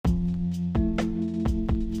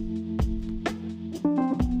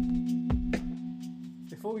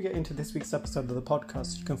we get into this week's episode of the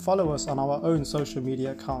podcast, you can follow us on our own social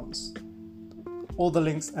media accounts. All the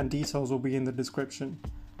links and details will be in the description.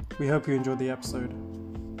 We hope you enjoy the episode.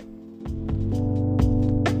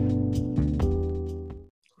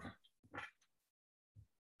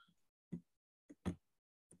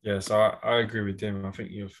 Yeah, so I agree with Dim. I think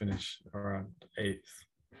you'll finish around 8th.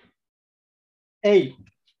 8th.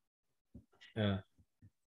 Yeah.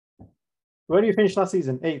 Where do you finish last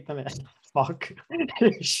season? 8th, innit? Fuck.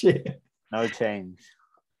 Shit. No change.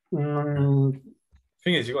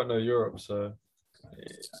 Thing is, you got no Europe, so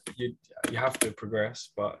you have to progress,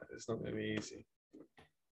 but it's not going to be easy.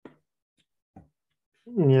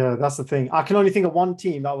 Yeah, that's the thing. I can only think of one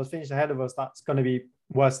team that was finished ahead of us that's going to be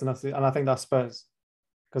worse than us, and I think that's Spurs,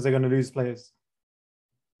 because they're going to lose players.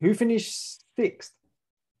 Who finished 6th?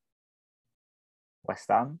 West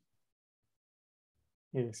Ham.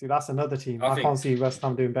 Yeah, see, that's another team. I I think- can't see West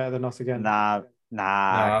Ham doing better than us again. Nah.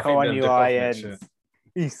 I Come think on, they'll you dip off next Irons.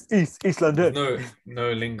 year. East London.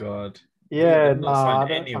 No Lingard. Yeah, They've not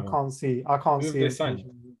signed I anyone. can't see. I can't Who have see they it signed?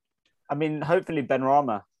 finishing. I mean, hopefully Ben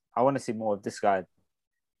Rama. I want to see more of this guy.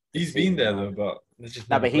 He's been there though, but they just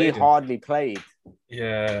No, never but he played him. hardly played.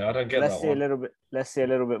 Yeah, I don't get Let's that see one. Let's see a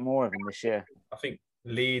little bit more of him this year. I think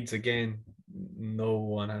Leeds again. No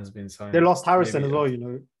one has been signed. They lost Harrison Maybe as well, you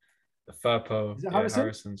know. The Firpo. Is it Yeah, Harrison?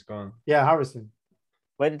 Harrison's gone. Yeah, Harrison.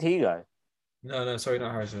 Where did he go? No, sorry,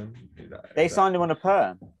 not Harrison. They signed him on a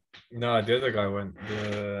perm. No, the other guy went.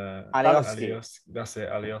 The Alioski. That's it,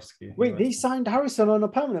 Alioski. Wait, they signed Harrison on a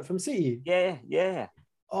permanent from City? Yeah.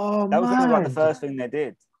 Oh, That was only like the man. first thing they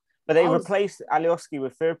did. But they I was- replaced Alioski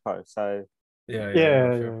with Firpo, so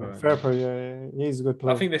Yeah, Fair play. Yeah. He's a good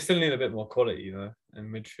player. I think they still need a bit more quality though in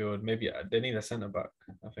midfield. Maybe they need a centre back.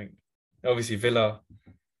 I think obviously Villa,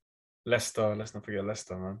 Leicester. Let's not forget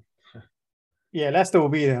Leicester, man. Yeah, Leicester will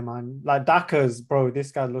be there, man. Like Daka's, bro. This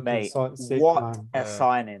guy's looking mate, so sick, what man. a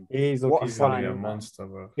signing. He's what looking He's gonna fine. be a signing, man. monster,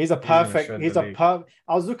 bro. He's a He's gonna perfect. shred He's the a league.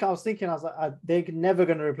 I was thinking, I was like, they're never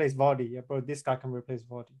gonna replace Vardy. Yeah, bro. This guy can replace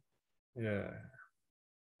Vardy. Yeah.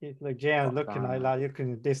 It's like Jay Fuck looking that, like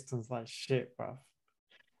looking at distance, like shit, bro.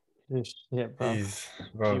 Shit, bro. He's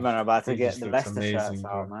bro. You man are about to he get just the looks Leicester shirts amazing,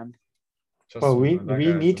 out, bro. man. Trust Well, me, we man, that we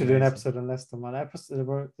guy need is to do an amazing. episode on Leicester, man. Episode,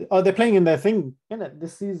 bro. Oh, they're playing in their thing, innit?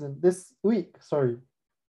 This season, this week. Sorry,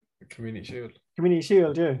 Community Shield. Community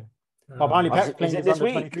Shield. Yeah. Oh, apparently Oh, Pep's is playing it his this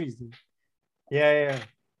under week? 23s. Yeah.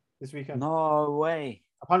 This weekend. No way.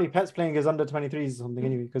 Apparently Pep's playing his under 23s or something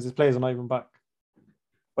anyway, because his players are not even back.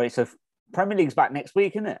 Wait, so Premier League's back next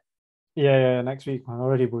week, isn't it? Yeah, next week, man.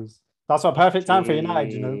 Already, boys. That's a perfect time for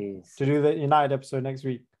United, you know, Jeez. to do the United episode next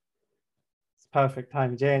week. It's perfect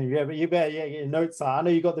time. Jane, you better get your notes out. I know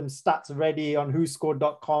you got them stats ready on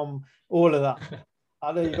whoscored.com, all of that.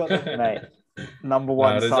 I know you got them. Mate, number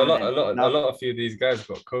one. There's signing. a lot of few of these guys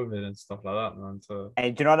got COVID and stuff like that, man. So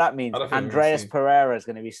Hey, do you know what that means? I don't think we're gonna Andreas see. Pereira is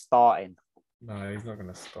going to be starting. no, he's not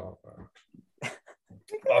gonna start, bro.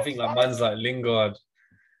 But I think like man's like Lingard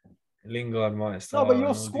might No, start. but and your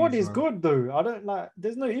all squad these, is man. good, though. I don't like,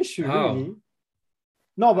 there's no issue, How? really.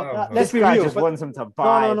 No, but How, bro? let's This be guy real. just but- wants him to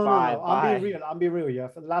buy, no. buy. I'm being real. Yeah,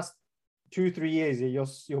 for the last 2-3 years, yeah,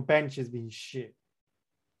 your bench has been shit.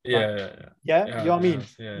 Yeah. Yeah, Yeah, you know what I mean?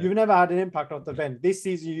 yeah. You've never had an impact off the bench. This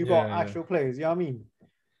season, you got Yeah. actual players. You know what I mean?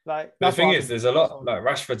 Like The that's thing what I is, think. there's a lot like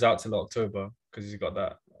Rashford's out till October because he's got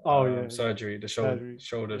that surgery, the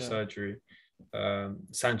shoulder Yeah. surgery.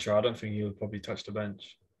 Sancho, I don't think he'll probably touch the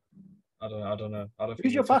bench. I don't know. I don't Who's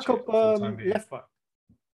think your he'll touch it backup for the time being. left back?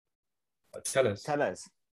 Tellers. Tellers.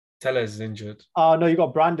 is injured. Oh no, you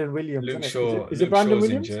got Brandon Williams. Luke innit? Shaw. Is it Luke Brandon Shaw's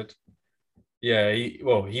Williams? injured. Yeah,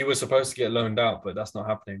 he was supposed to get loaned out, but that's not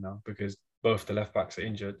happening now because both the left backs are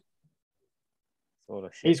injured. Sort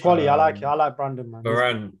of shit. He's quality. I like Um, it. I like Brandon, man.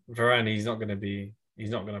 Varane, he's not going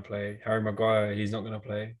to play. Harry Maguire, he's not going to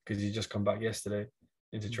play because he just come back yesterday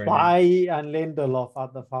into training. Bailly and Lindelof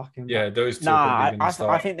at the fucking Yeah, back. those two Nah, are probably going to I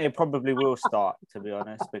start. think they probably will start, to be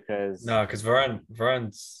honest, because No, because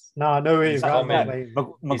Varane's No way. He's Varane's come not in. playing. he's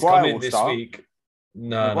Maguire coming will this start. week.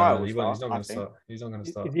 No, Maguire will he won't. He's start, not I going to think. start. He's not going to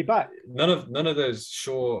Is start. he back? None of those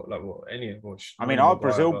Shaw I mean, our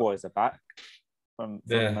Brazil boys are back from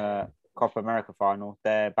Yeah. Copa America final.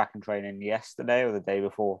 They're back in training yesterday or the day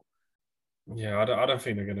before. Yeah, I don't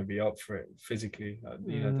think they're going to be up for it physically.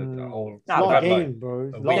 The whole It's a lot of they've had, games, bro.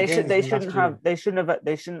 It's a a lot of week. games They from shouldn't last have. year. They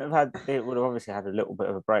shouldn't have had. They would have obviously had a little bit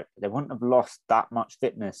of a break. But they wouldn't have lost that much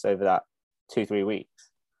fitness over that 2-3 weeks.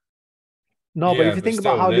 No, but Yeah, if you but think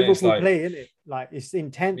still, about how then it's Liverpool like- play, innit? Like it's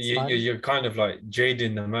intense, man. you're kind of like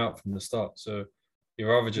jading them out from the start. So you'd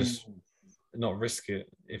rather just not risk it,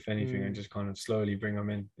 if anything, and just kind of slowly bring them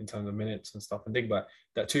in terms of minutes and stuff. And think about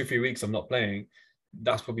that 2-3 weeks of not playing.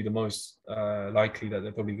 that's probably the most likely that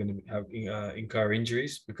they're probably going to have incur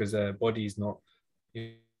injuries because their body is not,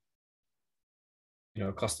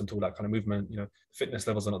 accustomed to all that kind of movement. Fitness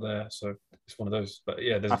levels are not there, so it's one of those. But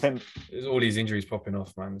yeah, there's all these injuries popping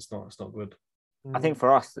off, man. It's not good. I think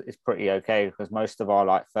for us it's pretty okay because most of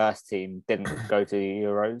our first team didn't go to the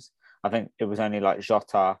Euros. I think it was only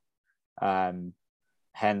Jota,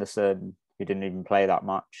 Henderson, who didn't even play that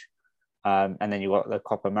much, and then you got the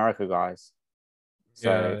Copa America guys.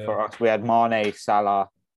 So for us, we had Mane, Salah,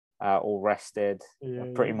 all rested,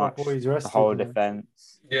 pretty much the whole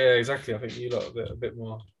defense. Yeah, exactly. I think you lot a bit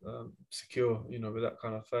more secure, with that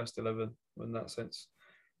kind of first 11 in that sense.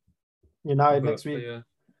 United next week. Yeah.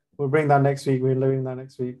 We'll bring that next week. We're doing that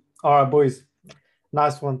next week. All right, boys.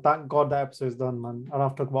 Nice one. Thank God that episode's done, man. I don't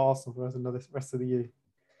have to talk about Arsenal for the rest of the year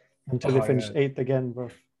until they finish 8th again, bro.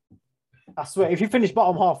 I swear, if you finish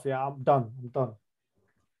bottom half, I'm done. You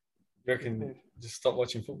reckon just stop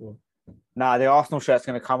watching football? Nah, the Arsenal shirt's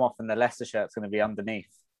going to come off and the Leicester shirt's going to be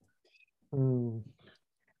underneath. Oh,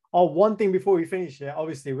 one thing before we finish,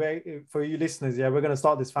 obviously, for you listeners, we're going to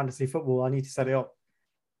start this fantasy football. I need to set it up.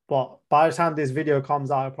 But by the time this video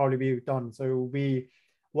comes out, it'll probably be done. So it will be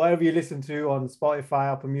whatever you listen to on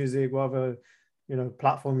Spotify, Apple Music, whatever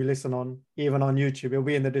platform you listen on, even on YouTube, it'll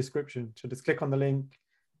be in the description. So just click on the link.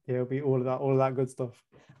 It'll be all of that good stuff.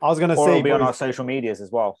 I was going to say, it'll be on our social medias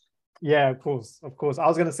as well. Yeah, of course. I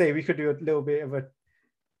was going to say we could do a little bit of a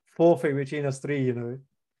forfeit between us three.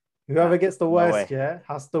 Whoever gets the worst,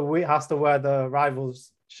 has to wear the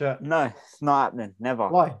rivals shirt. No, it's not happening. Never.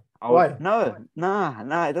 Why? Why? No,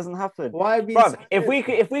 it doesn't happen. Why? If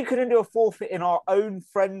we couldn't do a forfeit in our own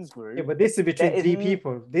friends group, but this is between three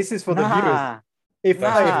people. This is for the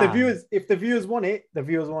viewers. If the viewers want it, the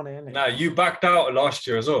viewers want it. Innit? Nah, you backed out last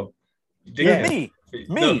year as well. Me.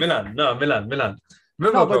 No, Milan.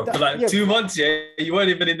 Remember, bro, for 2 months, you weren't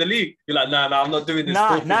even in the league. You're like, nah, I'm not doing this.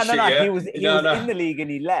 He was in the league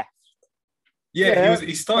and he left. Yeah,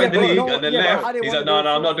 he started the league and then left. He's like, no,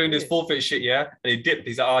 I'm not doing this forfeit shit, and he dipped.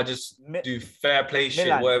 He's like, I'll just do fair play shit,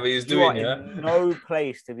 whatever he's doing, in no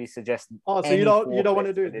place to be suggesting. Oh, so you don't want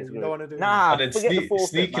to do it? You don't want to do it? Nah, and then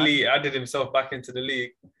sneakily added himself back into the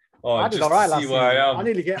league. Oh, I just to see where I am. I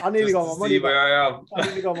nearly got my money back. I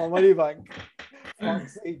nearly got my money back.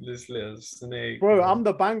 This little snake. Bro, I'm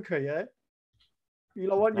the banker, You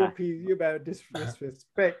don't want your piece. You better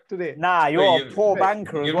disrespect today. Nah, you're a poor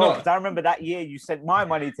banker as well. Because I remember that year you sent my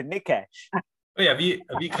money to Nikesh. Oh yeah, have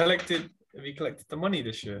you collected the money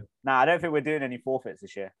this year? Nah, I don't think we're doing any forfeits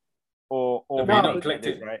this year. Or not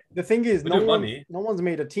collected, right? The thing is, no one's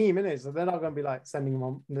made a team, innit? So they're not gonna be sending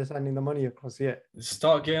the money across yet.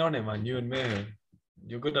 Start getting on it, man. You and me,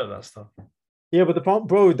 you're good at that stuff. Yeah, but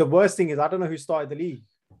the worst thing is I don't know who started the league.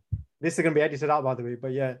 This is gonna be edited out, by the way.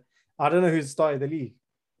 But I don't know who started the league.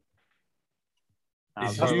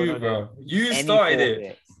 It's you, bro. You started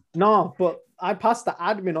it. No, but I passed the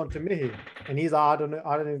admin on to Mihi, and he's like, I don't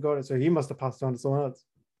even got it, so he must have passed it on to someone else.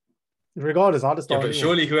 Regardless, I'll just start. Yeah, but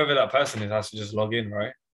surely whoever that person is has to just log in,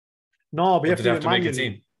 right? No, but you have to make a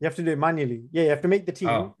team. You have to do it manually. Yeah, you have to make the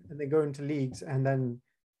team and then go into leagues, and then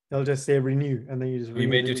they'll just say renew, and then you just. You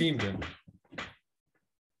made your team then.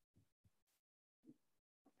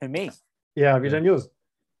 And me. Yeah, have you done yours?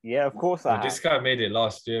 Yeah, of course I have. This guy made it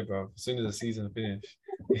last year, bro. As soon as the season finished.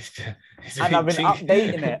 And I've been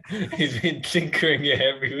updating it. He's been tinkering it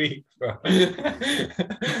every week, bro.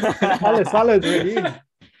 Salah's ready.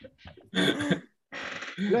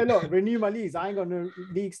 Look, renew my leagues. I ain't got no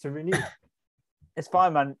leagues to renew. It's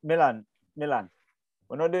fine, man. Milan.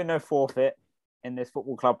 We're not doing no forfeit in this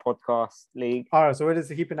football club podcast league. All right, so where does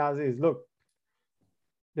the keeping as is? Look.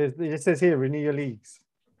 It says here, renew your leagues.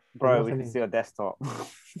 Bro, we can see your desktop.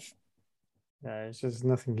 Yeah, it's just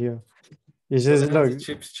nothing here. It's just look.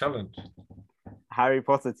 Chips challenge. Harry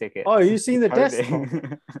Potter ticket. Oh, you seen the desktop?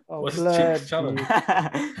 Oh, what's the Chips challenge?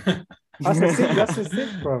 That's the sick,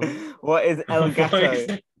 bro. What is El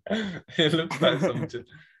Gato? It looks like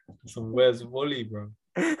some Where's Wally, bro.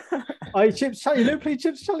 Oh, Chips challenge. You don't play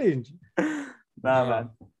Chips challenge? Nah, man.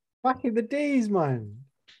 Back in the days, man.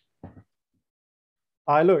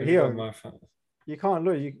 I look here. You can't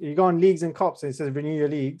look. You go on leagues and cups, and it says renew your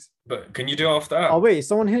leagues. But can you do it after that? Oh wait,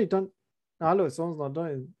 someone here done. No, look, someone's not done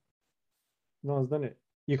it. No one's done it.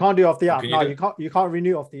 You can't do it off the app. No, you can't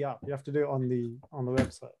renew off the app. You have to do it on the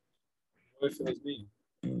website. What if it's me?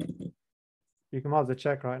 You can have the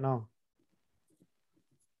check right now.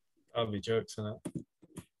 That'll be jokes, isn't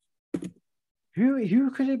it? Who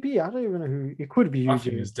could it be? I don't even know who. It could be you. I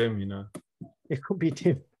think it's Tim, It could be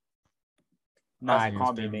Tim. No, it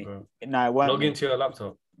can't be me. No, it won't. Log into your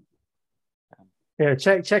laptop. Yeah,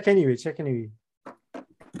 check anyway.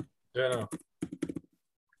 Yeah, no.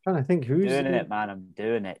 Trying to think who's doing it, man. I'm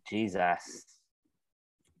doing it. Jesus.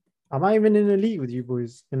 Am I even in a league with you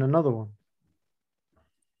boys? In another one?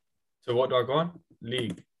 So what do I go on?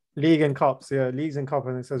 League and cups. Yeah, leagues and cup,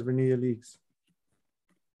 and it says renew your leagues.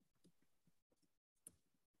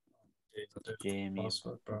 Jamie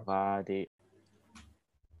Vardy.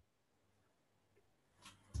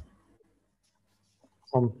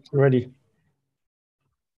 I'm ready.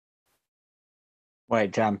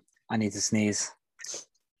 Wait, Jam. I need to sneeze.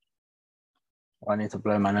 I need to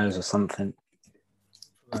blow my nose or something.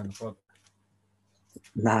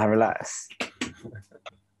 Nah, relax.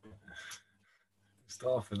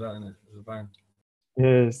 Start off with that, innit? It's a bang.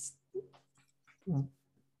 Yes.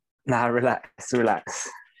 Nah, relax.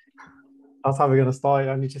 That's how we're gonna start.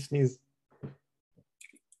 I need to sneeze.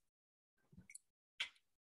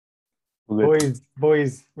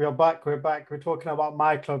 Boys, we are back. We're back. We're talking about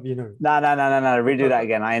my club, you know. No. Redo that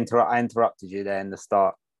again. I interrupted you there in the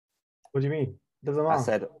start. What do you mean? Doesn't matter. I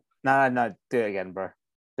said, no. Do it again, bro.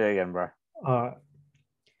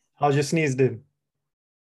 How's your sneeze doing?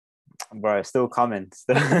 Bro, it's still coming.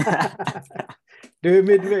 Do it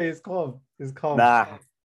midway. It's calm. Nah.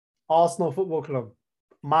 Arsenal Football Club.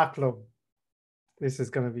 My club. This is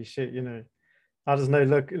gonna be shit, you know. I just know.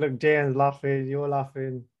 Look, Jane's laughing. You're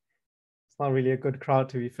laughing. It's not really a good crowd,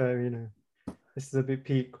 to be fair, you know. This is a bit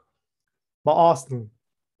peak. But Arsenal.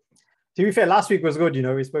 To be fair, last week was good, you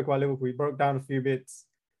know. We spoke about Liverpool. We broke down a few bits.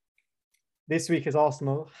 This week is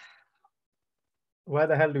Arsenal. Where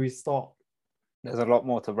the hell do we start? There's a lot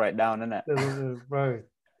more to break down, isn't it? Bro,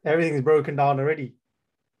 everything's broken down already.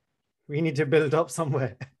 We need to build up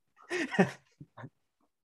somewhere.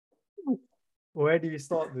 Where do you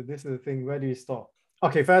start? This is the thing. Where do you start?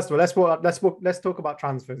 Okay, first of all, let's talk about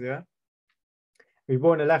transfers. Yeah, we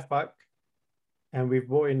bought in a left back, and we've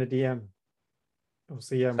bought in a DM.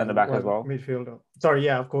 Obviously, centre back as well. Midfielder. Sorry,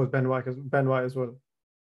 yeah, of course, Ben White as well.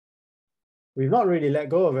 We've not really let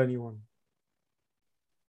go of anyone.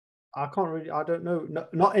 I don't know.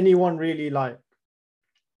 Not anyone really like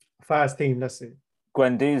first team, let's say.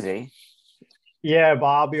 Guendouzi. Yeah, but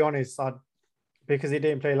I'll be honest, because he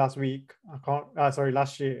didn't play last week,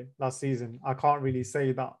 last season, I can't really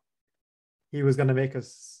say that he was going to make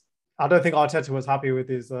us. I don't think Arteta was happy with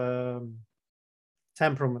his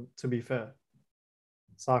temperament, to be fair.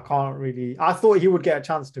 So I can't really. I thought he would get a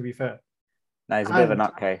chance, to be fair. No, he's a bit of a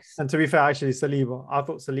nutcase. And to be fair, actually, Saliba. I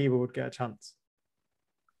thought Saliba would get a chance.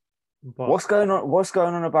 But what's going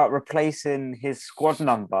on about replacing his squad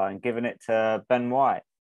number and giving it to Ben White?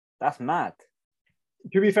 That's mad.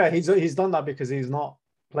 To be fair, he's done that because he's not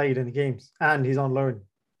played any games and he's on loan.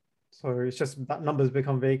 So it's just that number's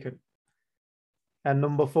become vacant. And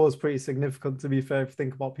number 4 is pretty significant, to be fair, if you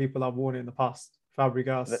think about people I've worn it in the past.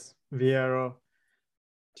 Fabregas, Vieira.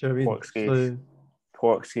 Do you know what I mean?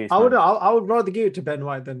 Poor excuse. I would rather give it to Ben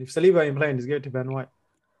White than if Saliba ain't playing, just give it to Ben White.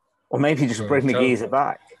 Or maybe just bring the geezer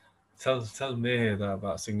back. Tell me that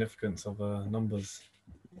about significance of numbers.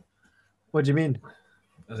 What do you mean?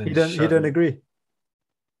 You don't agree?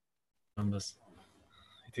 Numbers.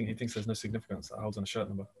 He thinks there's no significance that holds on a shirt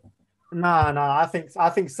number. Nah. I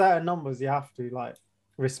think certain numbers you have to like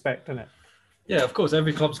respect, innit? Yeah, of course.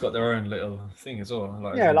 Every club's got their own little thing as well.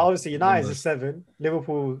 Obviously United is a 7.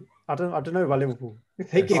 Liverpool. I don't know about Liverpool.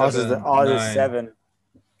 Ours is 7.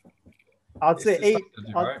 I'd say 8.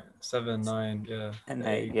 Right? 7, 9, yeah. And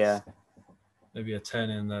 8, yeah. Maybe a 10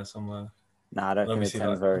 in there somewhere. Nah, I don't think a 10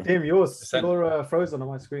 is very. Damn, you're frozen on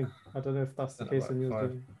my screen. I don't know if that's the case on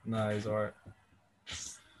yours. Nah, he's all right.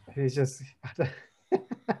 He's just...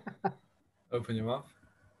 Open your mouth.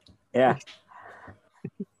 Yeah.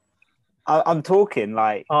 I'm talking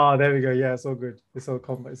like... Oh, there we go. Yeah, it's all good. It's all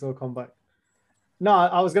come back. No,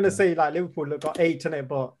 I was going to say like Liverpool got 8 in it,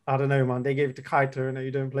 but I don't know, man. They gave it to Keita and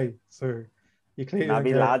you don't play. So you clearly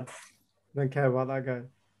don't care about that guy.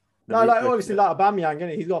 No, like obviously like Aubameyang,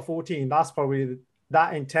 innit? He's got 14. That's probably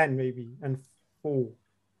that in 10 maybe and 4.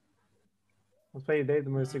 I'll say they're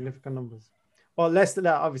the most significant numbers. Well,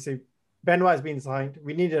 obviously Ben White's been signed.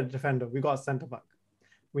 We needed a defender. We got a centre back.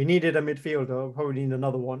 We needed a midfielder. Probably need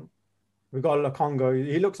another one. We got Lokonga.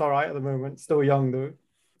 He looks all right at the moment. Still young though.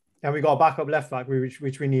 And we got a backup left back,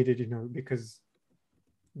 which we needed, you know, because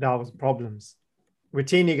there was problems. With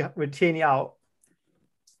Tini out,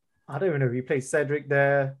 I don't even know. We played Cedric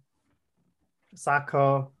there,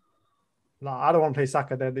 Saka. Like, I don't want to play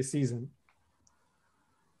Saka there this season.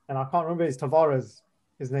 And I can't remember his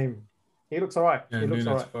name. He looks all right. Yeah, he looks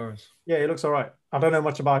all right. Tavares. Yeah, he looks all right. I don't know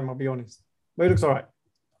much about him, I'll be honest. But he looks all right.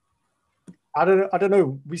 I don't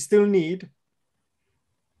know. We still need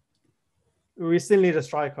a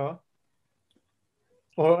striker.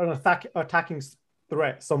 or an attacking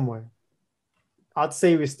threat somewhere. I'd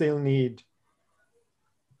say we still need,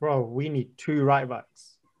 bro. We need 2 right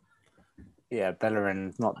backs. Yeah,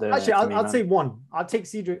 Bellerin's not doing Actually, it. I'd say 1. I'd take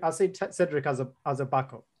Cedric. I'd say Cedric as a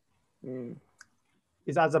backup.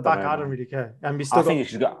 Is as a back, I don't really care. And we still. I think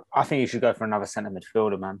you should go for another centre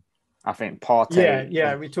midfielder, man. I think Partey.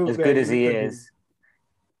 Yeah. We talk as good as he is.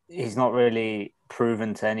 He's not really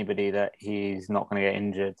proven to anybody that he's not going to get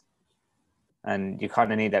injured, and you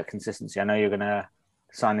kind of need that consistency. I know you're going to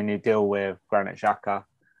sign a new deal with Granit Xhaka,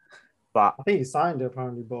 but I think he signed it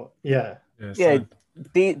apparently. But yeah,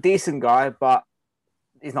 decent guy, but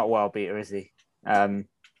he's not a world beater, is he? No,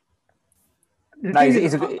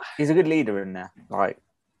 he's a good leader in there. Like,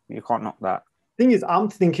 you can't knock that. Thing is, I'm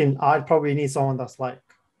thinking I'd probably need someone that's like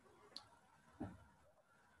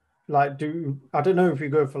I don't know if we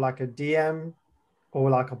go for like a DM or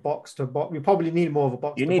like a box to box. We probably need more of a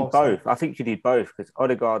box. You need both. I think you need both because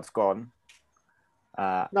Odegaard's gone.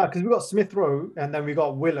 No, because we got Smith Rowe and then we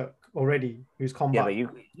got Willock already, who's come back. Yeah,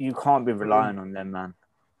 but you can't be relying on them, man.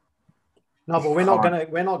 No, but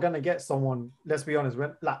we're not gonna get someone. Let's be honest.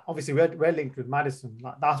 Obviously we're linked with Maddison.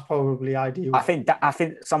 Like, that's probably ideal. I think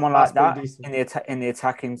someone like that in the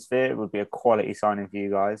attacking sphere would be a quality signing for you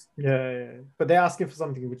guys. Yeah. But they're asking for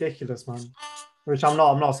something ridiculous, man. Which I'm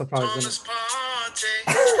not surprised.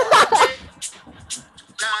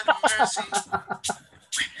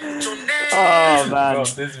 Oh man, bro,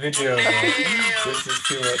 this video, bro. This is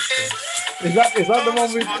too much. Is that the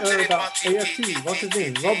one with that AFT? What's his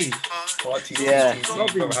name? Robbie. Yeah,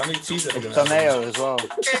 Robbie. How many teams are there? Torneo as well.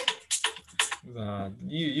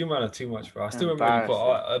 You man are too much, bro. I still remember you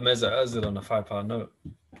put Mesut Ozil on a £5 note.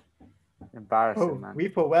 Embarrassing, man. We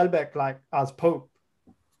put Welbeck like as Pope.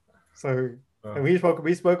 So and we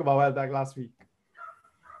spoke about Welbeck last week.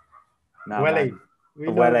 No, Welly.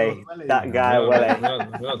 Welly, that guy, Welly.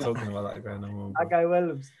 We're not talking about that guy no more. That guy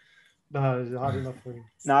Wells. No, it's hard enough for him.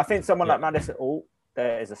 No, I think someone like Maddison. Oh,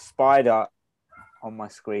 there is a spider on my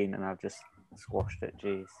screen, and I've just squashed it.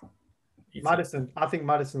 Jeez. Maddison. I think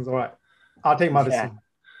Maddison's all right. I'll take Maddison.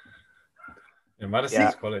 Yeah,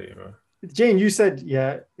 Maddison's quality, bro. Jane, you said,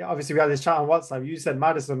 obviously we had this chat on WhatsApp. You said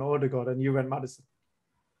Maddison or Odegaard, and you went Maddison.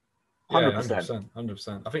 100%.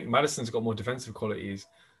 100%. I think Maddison's got more defensive qualities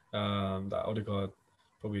that Odegaard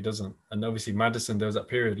probably doesn't. And obviously Maddison, there was that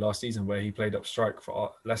period last season where he played up strike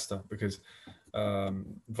for Leicester because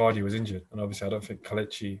Vardy was injured. And obviously I don't think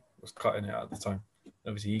Kelechi was cutting it at the time.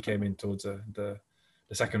 Obviously he came in towards the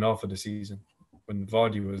second half of the season when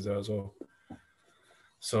Vardy was there as well.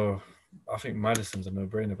 So I think Maddison's a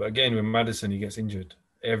no-brainer. But again, with Maddison, he gets injured.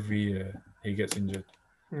 Every year he gets injured.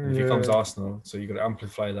 If he comes to Arsenal, so you got to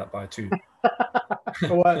amplify that by 2.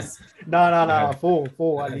 No.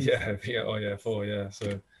 4 at least. Yeah, 4, yeah.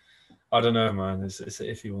 So I don't know, man. It's an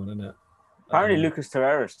iffy one, isn't it? Apparently, Lucas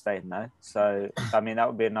Torreira's staying though. So I mean, that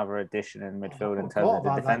would be another addition in midfield in terms of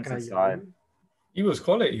the defensive side. He was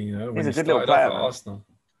quality, you know, when he started off at Arsenal,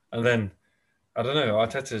 and then I don't know.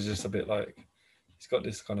 Arteta's just a bit like he's got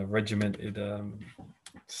this kind of regimented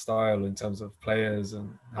style in terms of players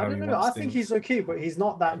and how I don't know. I think he's okay, but he's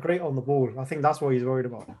not that great on the ball. I think that's what he's worried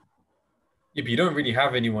about. Yeah, but you don't really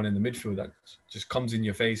have anyone in the midfield that just comes in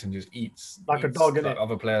your face and just eats a dog, like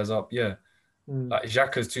other players up. Yeah, like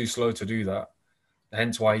Xhaka's too slow to do that.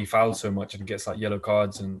 Hence why he fouls so much and gets like yellow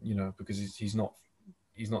cards, and because he's not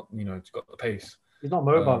got the pace. He's not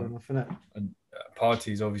mobile enough, innit? And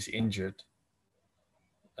Partey's obviously injured.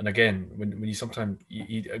 And again, when you sometimes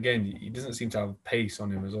he doesn't seem to have pace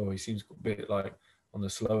on him as well. He seems a bit like on the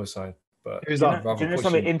slower side. But do you know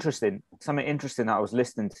something interesting? Something interesting that I was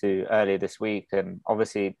listening to earlier this week, and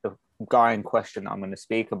obviously the guy in question that I'm going to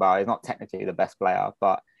speak about is not technically the best player,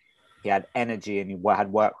 but he had energy and he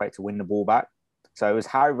had work rate to win the ball back. So it was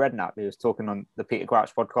Harry Redknapp who was talking on the Peter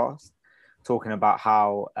Crouch podcast, talking about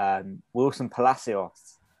how Wilson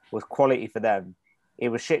Palacios was quality for them. It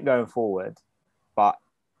was shit going forward, but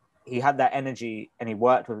he had that energy and he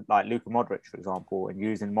worked with like Luka Modric, for example, and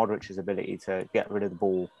using Modric's ability to get rid of the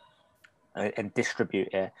ball and distribute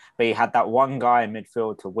it. But he had that one guy in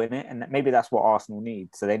midfield to win it, and maybe that's what Arsenal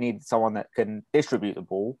need. So they need someone that can distribute the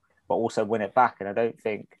ball, but also win it back. And I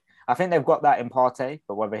think they've got that in Partey,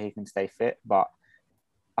 but whether he can stay fit. But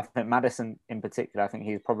I think Maddison in particular, I think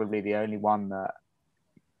he's probably the only one that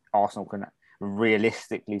Arsenal can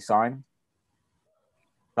realistically sign.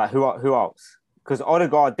 Like who else? Because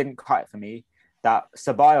Odegaard didn't cut it for me. That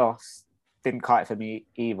Ceballos didn't cut it for me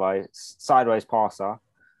either. It's sideways passer.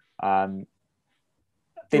 The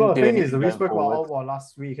thing is, we spoke about Alba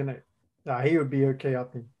last week, and he would be okay.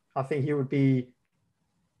 I think he would be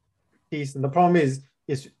decent. The problem is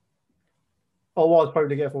Owar's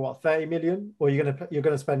probably get for what, 30 million, or you're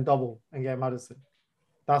gonna spend double and get Maddison.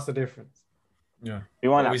 That's the difference. Yeah, you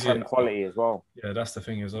want that Prem quality as well. Yeah, that's the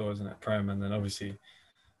thing as well, isn't it? Prem, and then obviously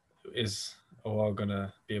is Owar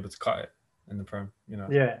gonna be able to cut it in the Prem? You know,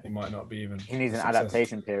 yeah, he might not be even. He needs an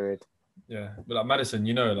adaptation period. Yeah, but like Maddison,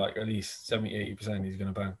 you know, like at least 70-80% he's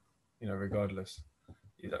gonna bang. You know, regardless,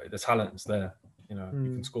 the talent's there. You know,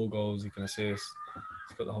 he can score goals, he can assist.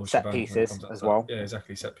 He's got the whole set pieces as well. Yeah,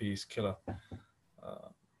 exactly, set piece killer.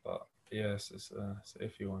 But yes, it's an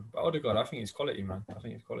iffy one. But Odegaard, I think he's quality, man. I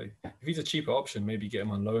think he's quality. If he's a cheaper option, maybe get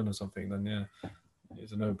him on loan or something. Then yeah,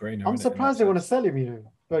 it's a no-brainer. I'm surprised they want to sell him. You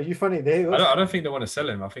know, but you funny. I don't think they want to sell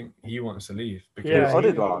him. I think he wants to leave because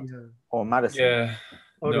Odegaard or Maddison. Yeah.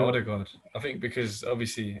 No, Odegaard. I think because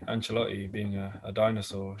obviously Ancelotti, being a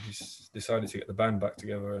dinosaur, he's decided to get the band back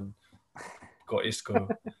together and got Isco.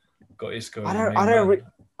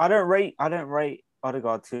 I don't rate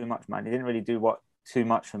Odegaard too much, man. He didn't really do too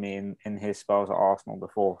much for me in his spells at Arsenal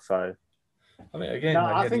before. So I mean, again,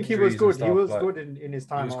 I think he was good. He was good in his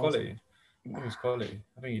time. He was quality. He was quality.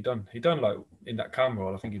 I think he done like in that cam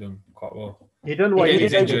role. I think he done quite well. He done what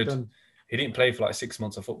he's injured. He didn't play for like 6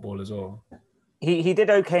 months of football as well. He did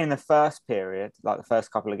okay in the first period, like the first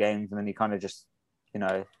couple of games, and then he kind of just,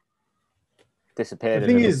 disappeared. The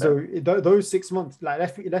thing is, though, those 6 months, like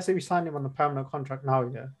let's say we sign him on a permanent contract now,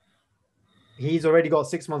 yeah, he's already got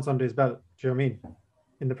 6 months under his belt. Do you know what I mean?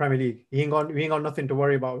 In the Premier League, we ain't got nothing to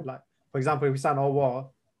worry about. Like, for example, if we sign Owar,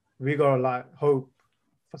 we gotta like hope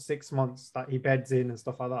for 6 months that he beds in and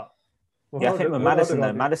stuff like that. Well, yeah, I think with Maddison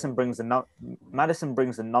though, Maddison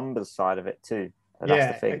brings the numbers side of it too. So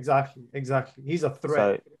that's the thing. Exactly. He's a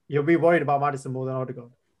threat. So, you'll be worried about Maddison more than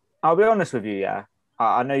Odegaard. I'll be honest with you, yeah.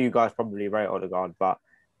 I know you guys probably rate Odegaard, but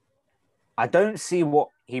I don't see what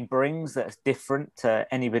he brings that's different to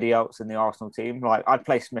anybody else in the Arsenal team. Like, I'd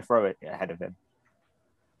play Smith Rowe ahead of him.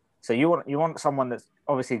 So you want someone that's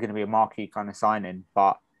obviously going to be a marquee kind of signing,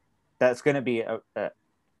 but that's going to be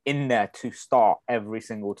in there to start every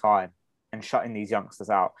single time and shutting these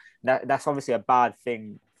youngsters out. That's obviously a bad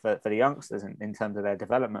thing for the youngsters in terms of their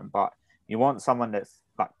development, but you want someone that's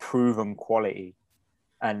like proven quality.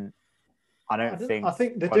 And I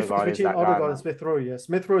think the difference between Odegaard and Smith Rowe, yeah,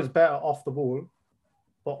 Smith Rowe is better off the ball,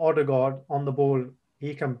 but Odegaard on the ball,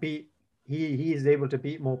 he can beat. He is able to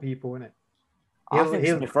beat more people in it. I think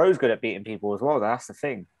Smith Rowe's good at beating people as well. That's the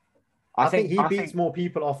thing. I think he beats more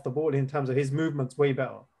people off the ball in terms of his movements way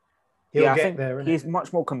better. He'll get there. He's a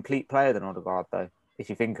much more complete player than Odegaard, though, if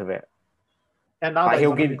you think of it. And now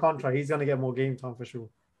he'll give contract. He's going to get more game time for sure.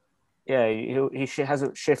 Yeah, he has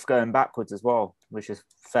a shift going backwards as well, which is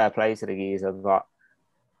fair play to the geezer. But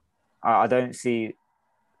I don't see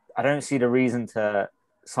the reason to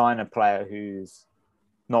sign a player who's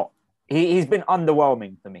not. He's been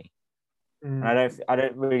underwhelming for me, and I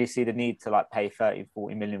don't really see the need to like pay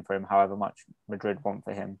 30-40 million for him, however much Madrid want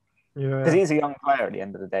for him. Yeah, because he's a young player at the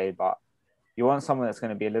end of the day. But you want someone that's going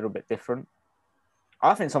to be a little bit different.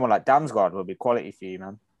 I think someone like Damsgaard would be quality for you,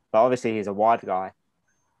 man. But obviously, he's a wide guy.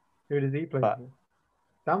 Who did he play for?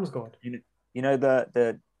 Damsgaard. You know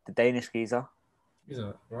the Danish geezer? He's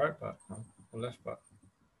a right back, or left back.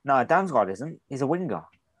 No, Damsgaard isn't. He's a winger.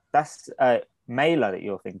 That's Mailer that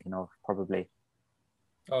you're thinking of, probably.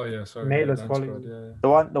 Oh yeah, sorry. Mailer's quality. Yeah.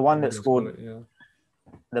 The one that scored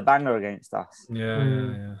the banger against us.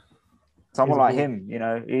 Yeah. Someone like him,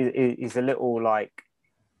 he's a little like.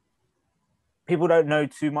 People don't know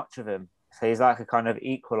too much of him. So he's like a kind of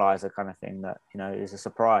equalizer kind of thing that, is a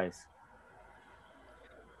surprise.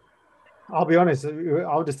 I'll be honest.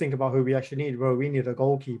 I'll just think about who we actually need. Bro, we need a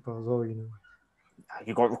goalkeeper as well, You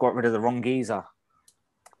got rid of the wrong geezer.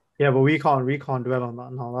 Yeah, but we can't dwell on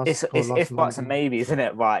that now. It's if buts and maybes, isn't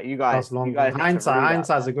it? Right, you guys.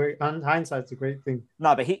 Hindsight's a great thing.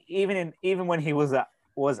 No, but he even when he was at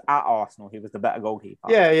Arsenal, he was the better goalkeeper.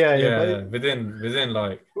 Yeah.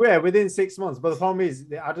 Within 6 months. But the problem is,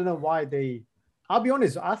 I don't know why they. I'll be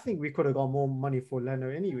honest. I think we could have got more money for Leno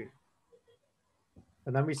anyway.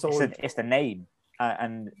 And then we sold. It's the name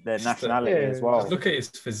and the nationality as well. Look at his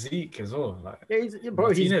physique as well. Like, he's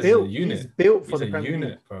built. He's built for the Premier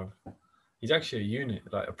League. Bro. He's actually a unit,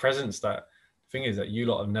 like a presence. The thing is that you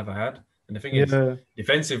lot have never had, and the thing is,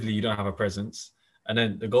 defensively you don't have a presence. And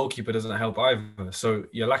then the goalkeeper doesn't help either. So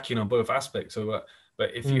you're lacking on both aspects. So,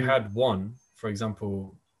 but if you had one, for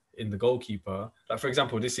example, in the goalkeeper, like for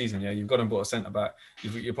example, this season, you've gone and bought a centre back.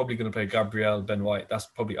 You're probably going to play Gabriel, Ben White. That's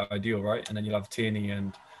probably ideal, right? And then you'll have Tierney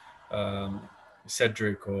and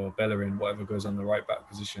Cedric or Bellerin, whatever goes on the right back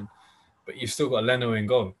position. But you've still got Leno in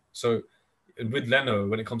goal. So with Leno,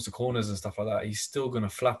 when it comes to corners and stuff like that, he's still going to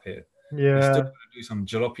flap it. Yeah. He's still going to do some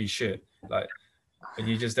jalopy shit. Like, and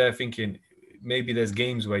you're just there thinking maybe there's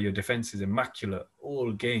games where your defense is immaculate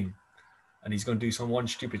all game, and he's going to do some one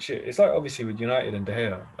stupid shit. It's like obviously with United and De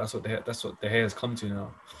Gea. That's what De Gea has come to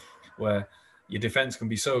now, where your defense can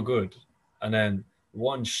be so good, and then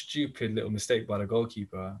one stupid little mistake by the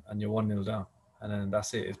goalkeeper, and you're 1-0 down, and then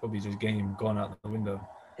that's it. It's probably just game gone out the window.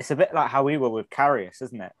 It's a bit like how we were with Karius,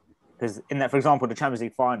 isn't it? Because in that, for example, the Champions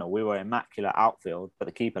League final, we were immaculate outfield, but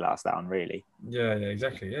the keeper let us down, really. Yeah,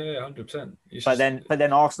 exactly. Yeah, 100%. But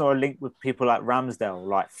then Arsenal are linked with people like Ramsdale,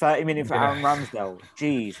 like 30 million for Aaron Ramsdale.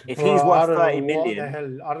 Jeez, if he's worth 30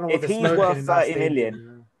 million, if he's worth 30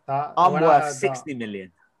 million, I'm worth 60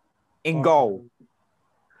 million in goal.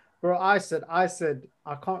 Bro, I said, I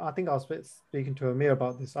think I was speaking to Amir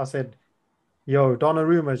about this. I said, yo,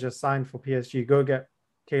 Donnarumma just signed for PSG. Go get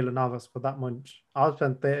Keylor Navas for that much. I'll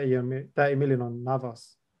spend 30 million on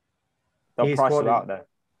Navas. They'll price it out there.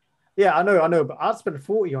 Yeah, I know, but I'd spend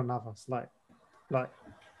 40 on Navas. Like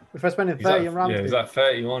if I spend 30 on Ramsdale. Yeah, he's at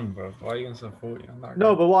 31, bro. Why are you going to spend 40 on that?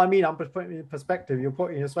 No, but what I mean, I'm just putting it in perspective.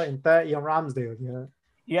 You're spending 30 on Ramsdale. Yeah.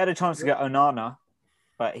 You had a chance to get Onana,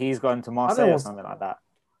 but he's gone to Marseille or something like that.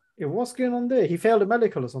 Yeah, what's going on there? He failed a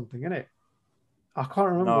medical or something, innit? I can't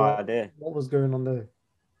remember what was going on there.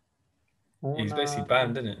 He's basically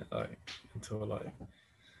banned, isn't it? Like until like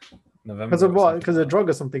November. Because of what? Because of drug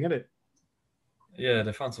or something, innit? Yeah,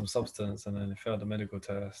 they found some substance and then they failed the medical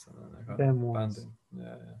test and then they banned him.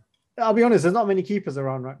 Yeah. I'll be honest, there's not many keepers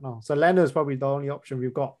around right now. So Leno's probably the only option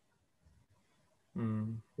we've got.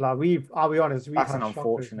 Like I'll be honest, that's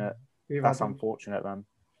unfortunate. That's unfortunate, man.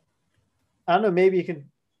 I don't know, maybe he can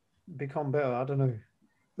become better. I don't know.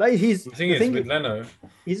 Like the thing is with Leno,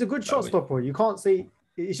 he's a good shot stopper. You can't say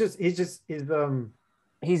he's a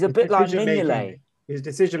bit like Mignolet. His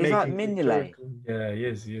decision making. He's like Mignolet. Yeah, he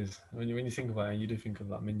is. When you think about it, you do think of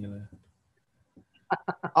like Mignolet.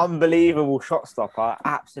 Unbelievable shot stopper,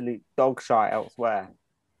 absolute dog shite elsewhere.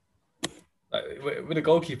 Like, with a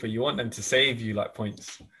goalkeeper, you want them to save you like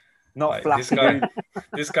points. Not like,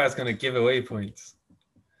 this guy's gonna give away points.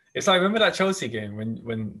 It's like, remember that Chelsea game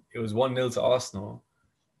when it was 1-0 to Arsenal,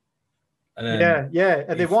 and then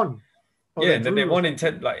and they won. Yeah, and then they won in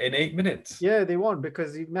 8 minutes. Yeah, they won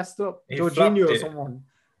because he messed up. Jorginho or someone.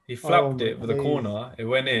 He flapped it with a corner. It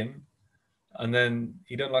went in, and then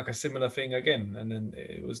he done like a similar thing again, and then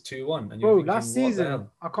it was 2-1. Bro, last season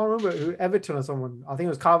I can't remember who, Everton or someone. I think it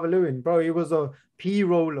was Calvert-Lewin. Bro, he was a P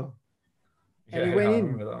roller, and he went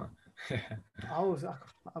in. That.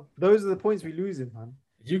 Those are the points we losing, man.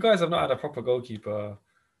 You guys have not had a proper goalkeeper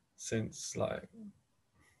since like.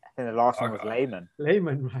 I think the last one was Lehmann.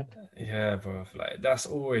 Lehmann, man. Yeah, bro. Like that's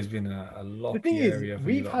always been a lucky the thing area.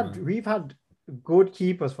 Is, we've had good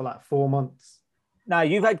keepers for like 4 months. Now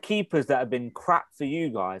you've had keepers that have been crap for you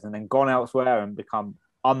guys and then gone elsewhere and become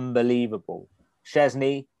unbelievable.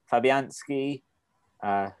 Szczesny, Fabianski,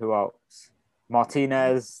 who else?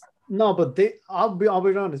 Martinez. No, but I'll be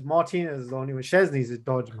honest. Martinez is the only one. Szczesny's a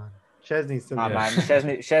dodge, man. Szczesny's still man.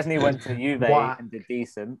 Szczesny went to Juve and did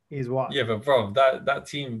decent. He's what? Yeah, but bro, that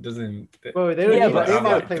team doesn't. Bro, they don't have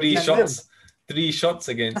like 3 shots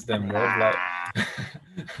against them, bro.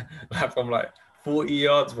 Like from like 40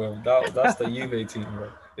 yards, bro. That's the Juve team, bro.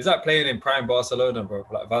 It's like playing in prime Barcelona, bro.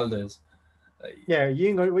 Like Valdez. Like, yeah,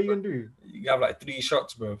 what are you gonna do? You have like 3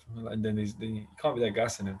 shots, bro, and then you can't be there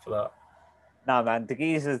gassing him for that. Nah, man, De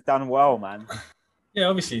Gea has done well, man. Yeah,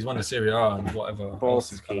 obviously he's won the Serie A and whatever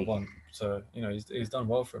else he's kind of won. So he's done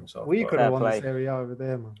well for himself. We could have won the Serie A over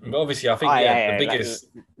there, man. But obviously, I think the biggest.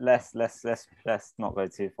 Let's not go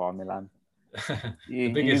too far, Milan. The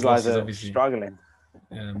biggest you guys are obviously struggling.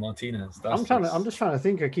 Yeah, Martinez. I'm just trying to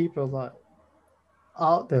think of keeper like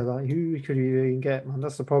out there, like who could you even get, man?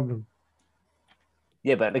 That's the problem.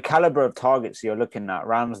 Yeah, but the caliber of targets you're looking at,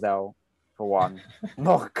 Ramsdale for one,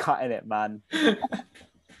 not cutting it, man.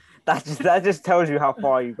 That just tells you how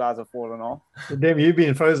far you guys have fallen off. Damn, you've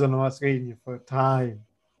been frozen on my screen for time.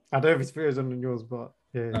 I don't know if it's frozen on yours, but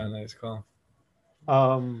yeah. No, it's calm.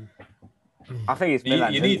 I think it's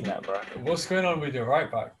Milan's internet, bro. What's going on with your right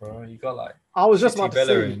back, bro? You got like I was just about to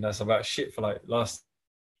say that's about shit for like last.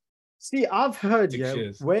 See, I've heard 6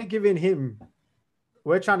 years.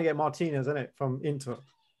 We're trying to get Martinez, isn't it, from Inter,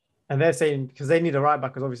 and they're saying because they need a right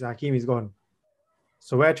back because obviously Hakimi's gone,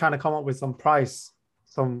 so we're trying to come up with some price,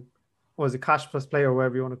 cash plus player or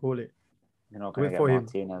whatever you want to call it. You're not going to get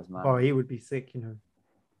Martinez, man. Oh, he would be sick, you know.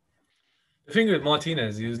 The thing with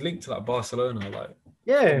Martinez, he was linked to like Barcelona like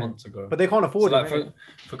 4 months ago. But they can't afford it.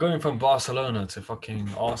 For going from Barcelona to fucking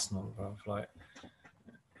Arsenal, bro, like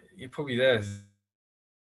you're probably there.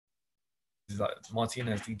 It's like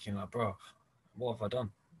Martinez thinking like, bro, what have I done?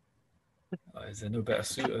 Like, is there no better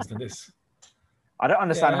suitors than this? I don't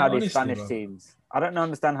understand how these Spanish teams. I don't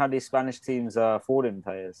understand how these Spanish teams are affording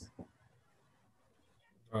players.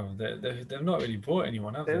 Bro, they've not really bought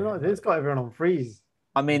anyone, have they? They've just got everyone on freeze.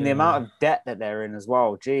 I mean, the amount of debt that they're in as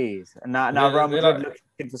well. Jeez, and now Real Madrid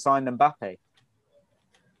looking to sign Mbappe.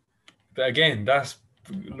 But again,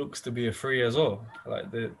 looks to be a free as well.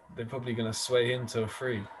 Like they're probably gonna sway him to a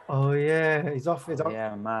free. Oh yeah, he's off.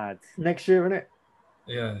 Yeah, mad. Next year, isn't it?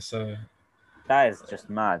 Yeah, so that is just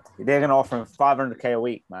mad. They're gonna offer him 500k a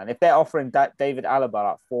week, man. If they're offering David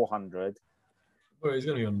Alaba like 400, well, he's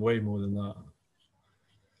gonna be on way more than that.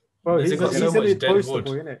 Bro, he's the poster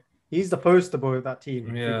boy, isn't it? He's the poster boy of that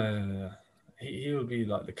team. Yeah. He will be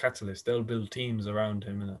like the catalyst. They'll build teams around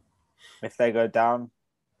him, innit? If they go down,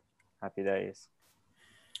 happy days.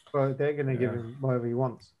 Bro, they're gonna give him whatever he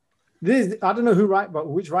wants. I don't know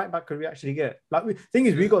which right back could we actually get? Like, thing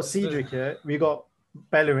is, we got Cedric here, we got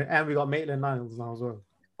Bellerin, and we got Maitland-Niles now as well.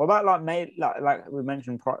 What about like we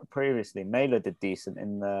mentioned previously? Mailer did decent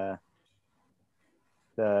in the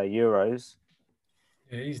Euros.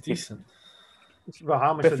 Yeah, he's decent. But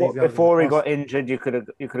how much before he got injured, you could have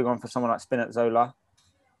gone for someone like Spinazzola.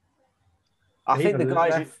 I think the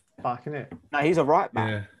guy's back, isn't it? No, he's a right back.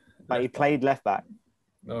 Yeah. Like he played left back.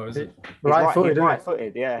 No, is it? Right-footed,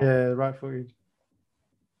 right-footed, yeah. Yeah, right-footed.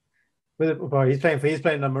 Bro, he's playing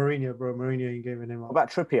the Mourinho, bro. Mourinho ain't giving him up. What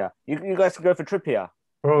about Trippier? You guys could go for Trippier.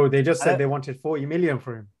 Bro, they just said they wanted 40 million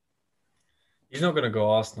for him. He's not gonna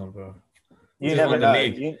go Arsenal, bro. You never know.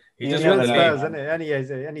 He just won the league, and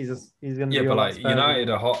he's gonna. Yeah, but like United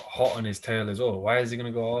are hot on his tail as well. Why is he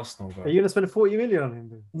gonna go Arsenal, bro? Are you gonna spend 40 million on him,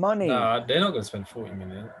 bro? Money. Nah, they're not gonna spend 40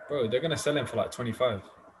 million, bro. They're gonna sell him for like 25.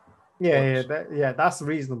 Yeah, that's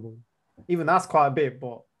reasonable. Even that's quite a bit,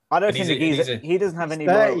 but I don't think he doesn't have any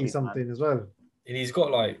 30 something as well. And he's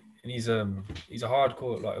got he's a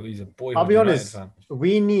hardcore, like he's a boy. I'll be honest. Fan.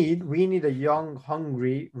 We need a young,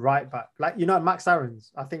 hungry right back, like Max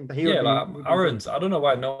Aarons. I think that he. Yeah, like Aarons. I don't know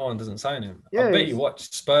why no one doesn't sign him. Yeah, I bet you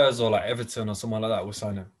watch Spurs or like Everton or someone like that will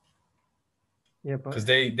sign him. Yeah, but because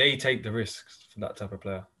they take the risks for that type of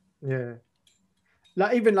player. Yeah,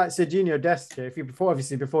 like even like Serginho Dest. Before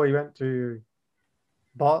he went to,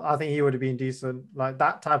 but I think he would have been decent. Like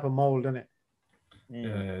that type of mold, isn't it?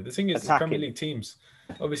 Yeah. The thing is, the Premier League teams,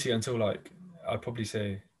 obviously, I'd probably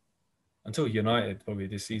say until United probably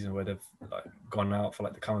this season, where they've like gone out for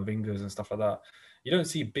like the Camavingas and stuff like that. You don't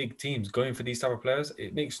see big teams going for these type of players.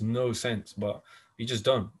 It makes no sense, but you just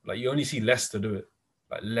don't. Like you only see Leicester do it.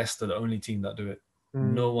 Like Leicester, the only team that do it.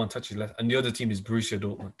 No one touches Leicester, and the other team is Borussia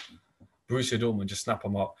Dortmund. Borussia Dortmund just snap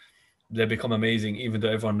them up. They become amazing, even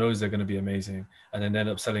though everyone knows they're going to be amazing, and then they end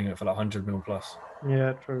up selling it for like 100 mil plus.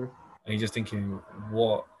 Yeah, true. And you're just thinking,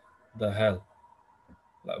 what the hell?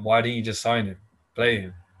 Like, why didn't you just sign him, play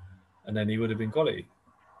him, and then he would have been quality?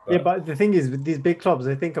 But the thing is, with these big clubs,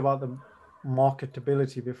 they think about the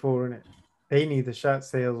marketability before, innit? They need the shirt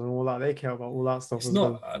sales and all that. They care about all that stuff.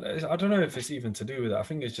 I don't know if it's even to do with that. I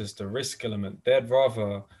think it's just the risk element. They'd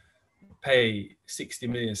rather pay 60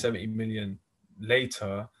 million, 70 million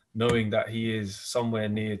later, knowing that he is somewhere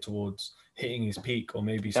near towards hitting his peak, or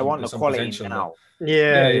maybe some potential now.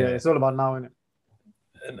 Yeah, it's all about now, isn't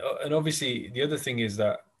it? And obviously the other thing is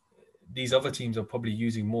that these other teams are probably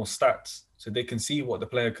using more stats, so they can see what the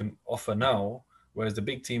player can offer now, whereas the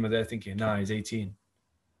big team are there thinking, nah, he's 18,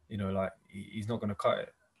 like he's not going to cut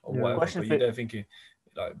it or whatever. But you're there thinking,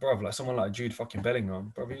 like, bro, like someone like Jude fucking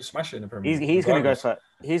Bellingham, bro, he'll smash it in the Premier League. He's going to go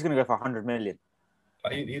for 100 million.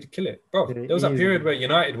 Like, he'd kill it, bro. There was that period where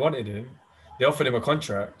United wanted him, they offered him a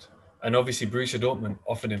contract, and obviously Borussia Dortmund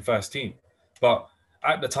offered him first team. But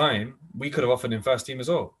at the time, we could have offered him first team as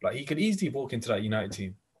well. Like, he could easily walk into that United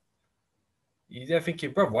team. You're there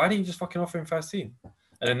thinking, bro, why didn't you just fucking offer him first team?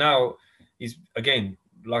 And then now, he's, again,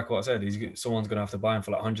 like what I said, someone's going to have to buy him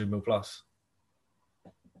for like 100 mil plus.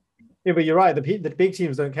 Yeah, but you're right. The big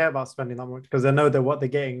teams don't care about spending that much because they know what they're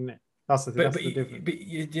getting. That's the difference. But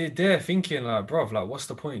you're there thinking, like, bro, like, what's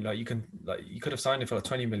the point? Like, you could have signed it for like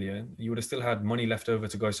 20 million. You would have still had money left over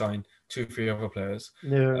to go sign 2-3 other players.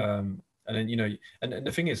 Yeah. And then, and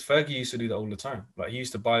the thing is, Fergie used to do that all the time. Like, he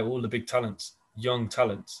used to buy all the big talents, young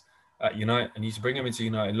talents at United, and he used to bring them into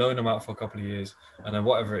United, loan them out for a couple of years, and then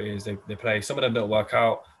whatever it is, they play. Some of them don't work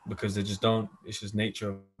out because they just don't. It's just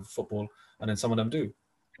nature of football, and then some of them do.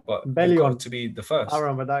 But you've got to be the first. I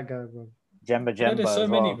remember that guy, bro. Jemba. There's so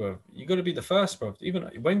many, bro. You got to be the first, bro. Even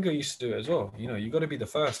Wenger used to do it as well. You got to be the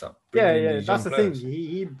first up. Yeah. That's the thing.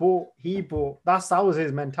 He bought. That was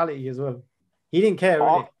his mentality as well. He didn't care.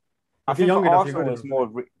 Really. I think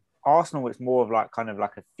Arsenal is more of like kind of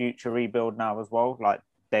like a future rebuild now as well. Like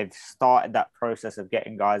they've started that process of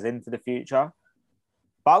getting guys into the future.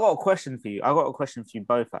 But I got a question for you. I got a question for you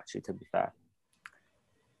both, actually, to be fair.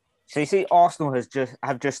 So you see, Arsenal have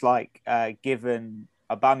just given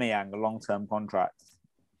Aubameyang a long-term contract.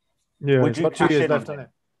 Yeah, would you got 2 years left on it?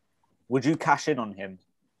 Would you cash in on him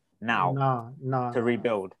now? No. To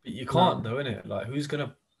rebuild. But you can't though, innit? Like, who's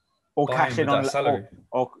gonna cash in on salary?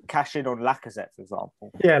 Or cash in on Lacazette, for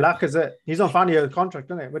example. Yeah, Lacazette. He's on final year contract,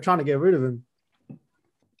 isn't it? We're trying to get rid of him.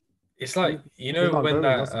 It's like, you know,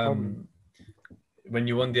 when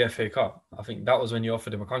you won the FA Cup, I think that was when you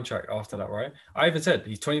offered him a contract after that, right? I even said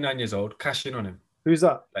he's 29 years old, cash in on him. Who's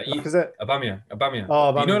that? Lacazette? Aubameyang.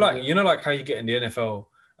 Oh, Aubameyang. You know, like how you get in the NFL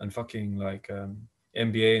and fucking like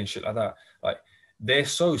NBA and shit like that. Like, they're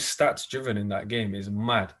so stats driven in that game, is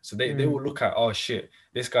mad. So they will look at, oh shit,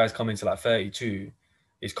 this guy's coming to like 32,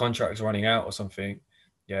 his contract's running out or something.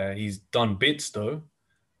 Yeah, he's done bits though,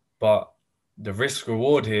 but the risk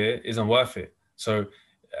reward here isn't worth it. So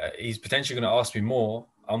he's potentially going to ask me more.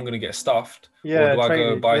 I'm going to get stuffed. Yeah, or do I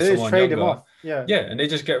go buy someone younger? Yeah, and they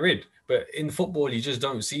just get rid. But in football, you just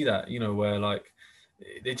don't see that. You know, where like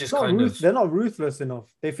they just they're not ruthless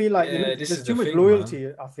enough. They feel like there's too much loyalty.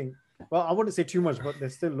 Man. I think. Well, I wouldn't say too much, but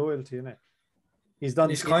there's still loyalty in it. He's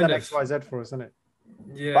done X, Y, Z for us, isn't it?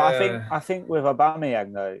 Yeah. But I think with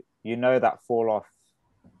Aubameyang though, you know that fall off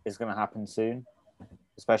is going to happen soon,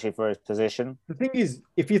 especially for his position. The thing is,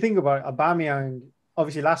 if you think about it, Aubameyang,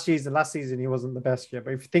 obviously last season he wasn't the best yet.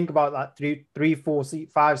 But if you think about that 3, 4,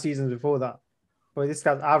 5 seasons before that, boy, this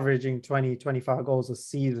guy's averaging 20, 25 goals a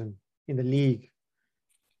season in the league.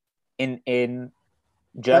 In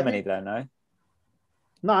Germany, though, no?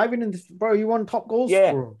 No, even in this, bro, you won top goal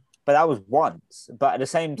scorer. But that was once. But at the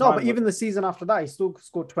same time, no, but even the season after that, he still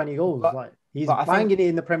scored 20 goals. He's banging it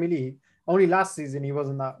in the Premier League. Only last season he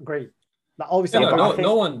wasn't that great. Like obviously,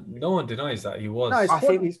 no one denies that he was.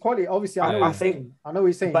 No, he's quality. Obviously, I know what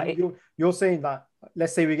he's saying. But you're saying that.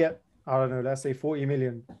 Let's say we get, I don't know, let's say 40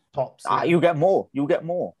 million tops. You get more. You'll get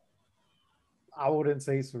more. I wouldn't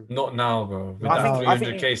say so. Not now, bro. With that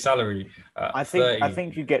 300k salary, I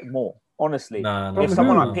think you get more. Honestly, no. If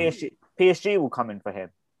someone like PSG will come in for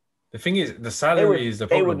him. The thing is, the salary is the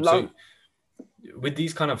problem. So with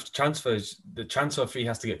these kind of transfers, the transfer fee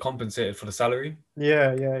has to get compensated for the salary.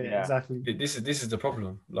 Yeah, exactly. This is the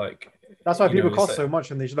problem. Like, that's why people cost so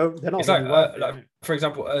much, and they're not. It's like for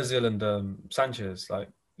example, Özil and Sanchez. Like,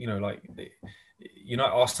 you know, like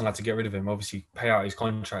Arsenal had to get rid of him. Obviously, pay out his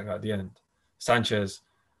contract at the end. Sanchez,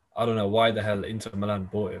 I don't know why the hell Inter Milan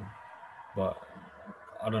bought him, but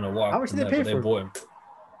I don't know why. How much did they pay for him? They bought him.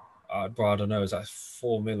 Bro, I don't know. It's like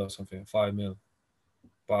 4 mil or something, 5 mil.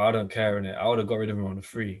 But I don't care in it. I would have got rid of him on a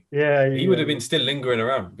free. Yeah, he would have been still lingering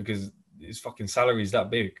around because his fucking salary is that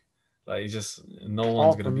big. Like, he's just no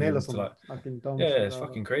one's gonna be able to like. It's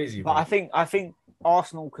fucking crazy. But I think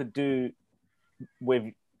Arsenal could do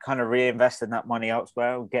with kind of reinvesting that money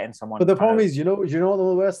elsewhere, getting someone. But the problem is, you know what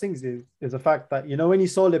the worst things is the fact that when you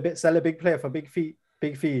sell a big player for big fee,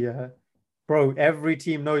 yeah, bro. Every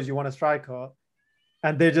team knows you want a striker,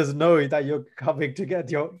 and they just know that you're coming to get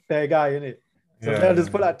their guy in it. So they'll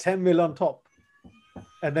just put like 10 mil on top,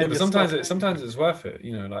 and then sometimes it's worth it.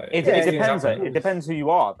 You know, like it depends. It depends who you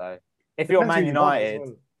are, though. If you're Man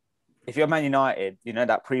United,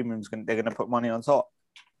 that premium's they're gonna put money on top.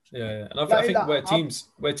 Yeah. And I think where teams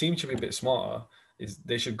should be a bit smarter is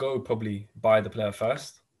they should go probably buy the player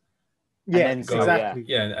first. Yeah, exactly.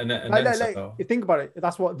 Yeah, and then you think about it,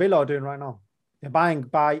 that's what Villa are doing right now. They're buying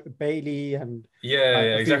Bailey and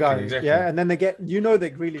exactly. Yeah, and then they get that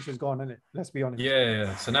Grealish is gone, isn't it? Let's be honest.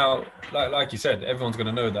 Yeah. So now, like you said, everyone's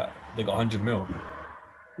gonna know that they got 100 mil.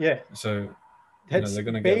 Yeah. So they're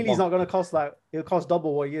gonna get Bailey's not gonna cost it'll cost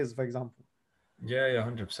double what he is, for example. Yeah,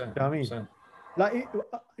 100%. You know what I mean? Like,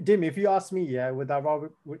 Dim, if you ask me, would that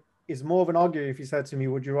Robert is more of an argument if you said to me,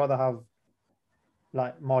 would you rather have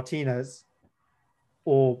like Martinez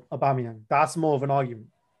or Aubameyang? That's more of an argument.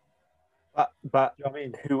 But you know what I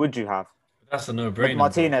mean? Who would you have? That's a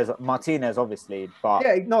no-brainer. Martinez, obviously. But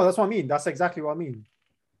that's what I mean. That's exactly what I mean.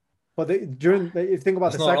 But if you think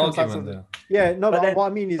about the circumstances, but what I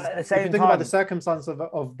mean is, if you think about the circumstance of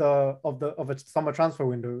a summer transfer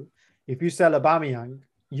window, if you sell Aubameyang,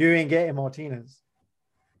 you ain't getting Martinez.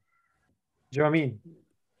 Do you know what I mean?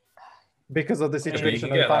 Because of the situation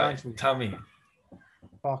of the financial. Tammy.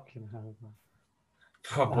 Fucking hell, man.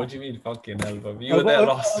 What do you mean, fucking hell, bro? You were there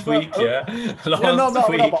last week, yeah? Last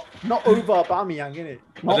week. Not over Aubameyang,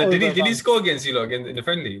 innit? Did he score against you lot in the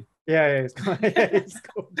friendly? Yeah, he's scored.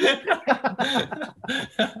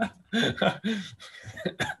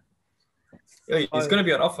 It's going to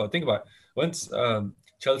be an offer. Think about it. Once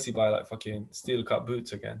Chelsea buy like fucking steel cut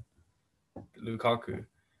boots again, Lukaku,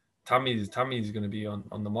 Tammy's going to be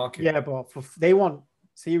on the market. Yeah, but they want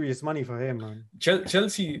serious money for him, man.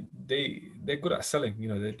 Chelsea, they're good at selling. You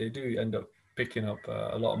know, they do end up picking up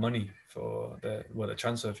a lot of money for the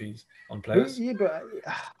transfer fees on players. Yeah, but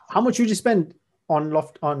how much would you spend on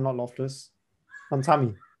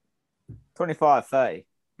Tammy? 25, 30.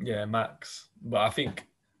 Yeah, max. But I think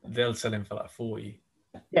they'll sell him for like 40.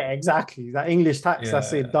 Yeah, exactly. That English tax,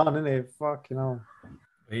 that's it, done, isn't it? Fuck, you know.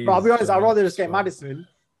 But I'll be honest, I'd rather just get Maddison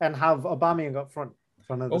and have Aubameyang up front.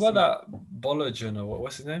 What about that Balogun or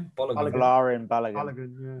what's his name?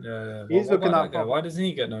 Balogun. Yeah. He's looking at that. Why doesn't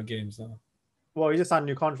he get no games now? Well, he just signed a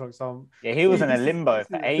new contract, so yeah, he was in a limbo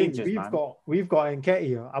for ages. We've got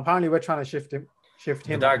Nketiah. Apparently, we're trying to shift him.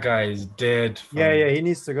 But that guy is dead. Yeah, he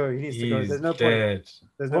needs to go. There's no dead.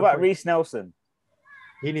 Point. What about Reece Nelson?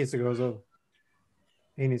 He needs to go as well.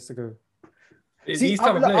 He needs to go. These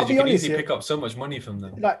type of players, you can easily pick up so much money from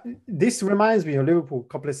them. Like, this reminds me of Liverpool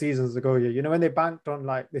a couple of seasons ago. Yeah, you know when they banked on,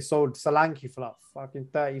 like, they sold Solanke for like fucking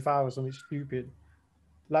 35 or something stupid.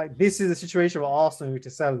 Like, this is a situation where Arsenal need to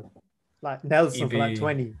sell like Nelson for like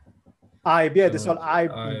 20. They sold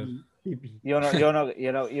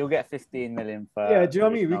You'll get 15 million for. Yeah, do you know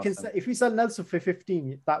what I mean? We can if we sell Nelson for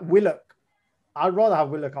 15, that Willock, I'd rather have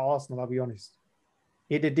Willock at Arsenal. I'll be honest.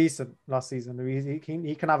 He did decent last season. He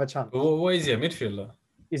can have a chance. What is he, a midfielder?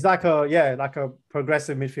 He's like a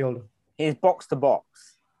progressive midfielder. He's box to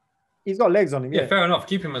box. He's got legs on him. Yeah, fair enough.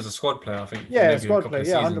 Keep him as a squad player, I think. Yeah, squad player.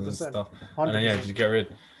 Yeah, 100%. And then just get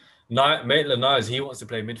rid. Maitland-Niles, he wants to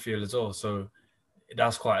play midfield as well, so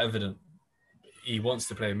that's quite evident. He wants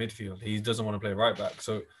to play midfield. He doesn't want to play right back.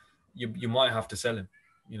 So you might have to sell him.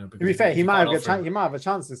 You know, to be fair, he might have a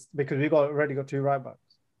chance because we already got 2 right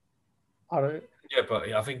backs. Yeah,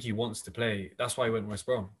 but I think he wants to play. That's why he went West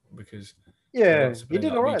Brom, because he did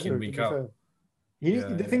all right. Week out.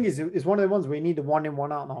 The thing is, it's one of the ones where you need the 1 in,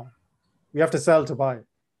 1 out now. We have to sell to buy.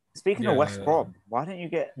 Speaking of West Brom, why don't you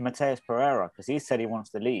get Mateus Pereira? Because he said he wants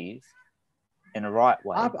to leave in the right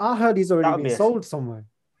way. I heard he's already been sold somewhere.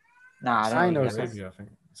 Nah, Saudi Arabia, I think.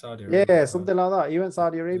 Saudi Arabia. Yeah, something like that. He went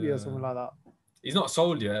Saudi Arabia or something like that. He's not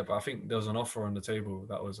sold yet, but I think there was an offer on the table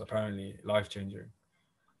that was apparently life-changing.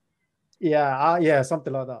 Yeah,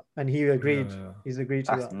 something like that. And he agreed. Yeah. He's agreed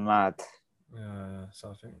to that. That's mad. Yeah.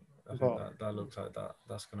 So I think that looks like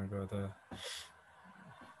that's going to go there.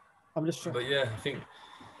 I'm just trying. But yeah, I think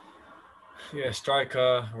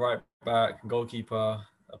striker, right back, goalkeeper,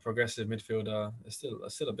 a progressive midfielder. There's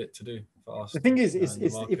still a bit to do for us. The thing is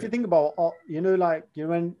if you think about,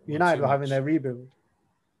 when United were having their rebuild,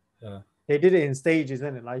 they did it in stages,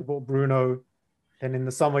 didn't it? Like you bought Bruno, then in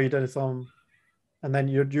the summer you did some, and then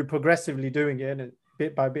you're progressively doing it, innit?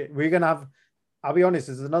 Bit by bit. We're gonna have. I'll be honest,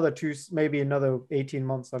 there's another 18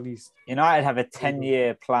 months at least. United have a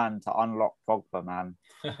 10-year plan to unlock Pogba, man.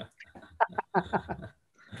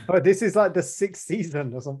 But this is like the 6th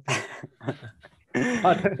season or something.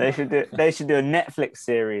 They should do a Netflix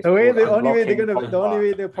series. The only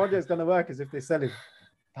way the project's gonna work is if they sell him.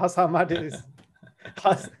 That's how mad it is.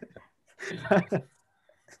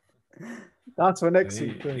 That's for next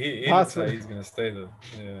week. He looks like he's gonna stay there.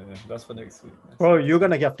 Yeah, that's for next week. Bro, you're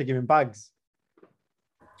gonna have to give him bags.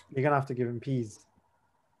 You're gonna have to give him peas.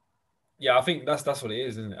 Yeah, I think that's what it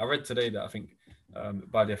is, isn't it? I read today that I think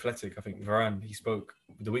by the Athletic, I think Varane, he spoke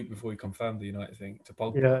the week before he confirmed the United thing to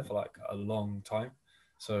Pogba for like a long time.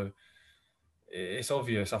 So it's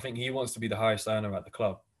obvious. I think he wants to be the highest earner at the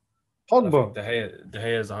club. Pogba. De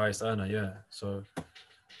Gea is the highest earner, yeah. So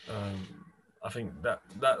I think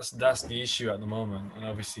that's the issue at the moment. And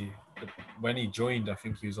obviously, when he joined, I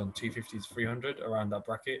think he was on 250 to 300 around that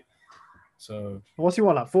bracket. So what's he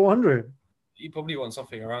want, like 400? He probably wants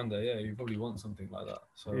something around there. Yeah, he probably wants something like that.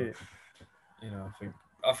 So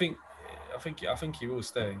I think he will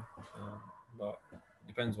stay, but it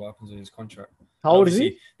depends what happens with his contract. How old is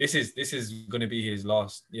he? This is going to be his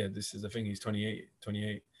last. Yeah, this is the thing. He's 28.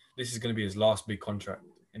 This is going to be his last big contract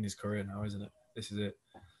in his career now, isn't it? This is it.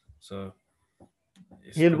 So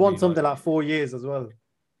he'll want something like 4 years as well.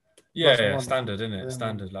 Yeah, standard, isn't it? Yeah.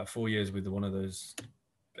 Standard, like 4 years with one of those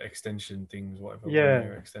extension things, whatever. Yeah, 1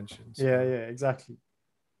 year extensions. So. Yeah, exactly.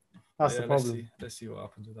 That's the problem. Let's see what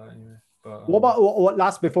happens with that anyway. But, what about what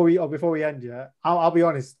last before we end? Yeah, I'll be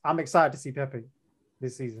honest. I'm excited to see Pepe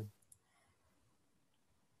this season.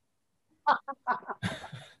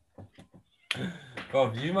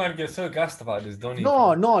 Bro, you might get so gassed about this, don't you?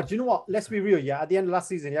 No. Do you know what? Let's be real. Yeah, at the end of last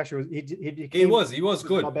season, he actually he was good. He was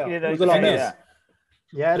a lot better.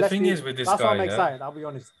 Yeah, the thing is with this guy, that's why I'm excited. I'll be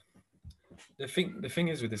honest. The thing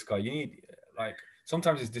is with this guy, you need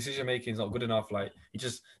sometimes his decision making is not good enough. Like there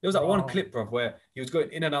was that one clip, bro, where he was going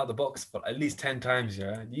in and out of the box for at least 10 times.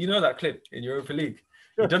 Yeah, you know that clip in Europa League.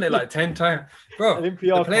 He done it like 10 times, bro.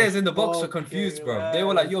 The players in the box were confused, bro. They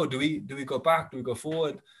were like, "Yo, do we go back? Do we go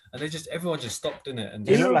forward?" And everyone just stopped in it. And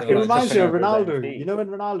it reminds you of Ronaldo. You know when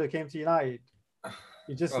Ronaldo came to United,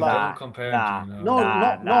 he just don't compare.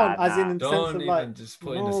 Not as in the sense of like, just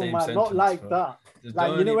put in the same sentence. Not like that.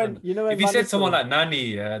 Like you know when if he said someone like Nani,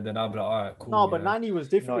 yeah, then I'd be like, all right, cool. No, but Nani was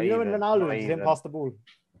different. You know when Ronaldo didn't pass the ball.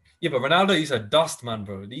 Yeah, but Ronaldo used to dust, man,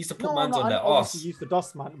 bro. They used to put mans on their ass. He used to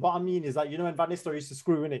dust, man. What I mean is like, you know when Van Nistelrooy used to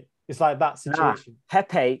screw in it? It's like that situation.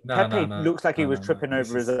 Pepe looks like he was tripping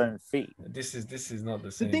over his own feet. This is not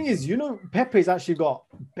the same. The thing is, you know, Pepe's actually got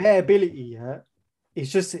bare ability, yeah?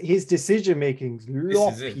 It's just his decision making's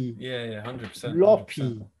loppy. Yeah, 100%.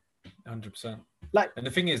 Loppy. 100%. Like, and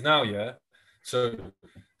the thing is now, yeah. So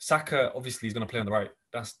Saka obviously is going to play on the right.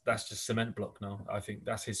 That's just cement block now. I think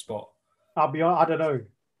that's his spot. I'll be honest, I don't know.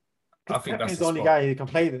 I think that's the only guy who can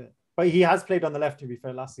play there. But he has played on the left, to be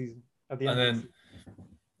fair, last season. At the end.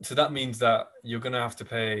 So that means that you're going to have to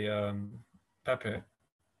pay Pepe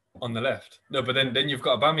on the left. No, but then you've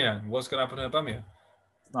got Aubameyang. What's going to happen to Aubameyang?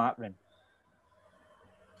 It's not happening.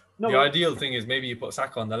 The ideal thing is maybe you put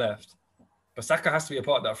Saka on the left. But Saka has to be a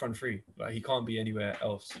part of that front three. Like, he can't be anywhere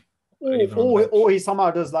else. Or he somehow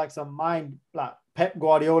does like some like Pep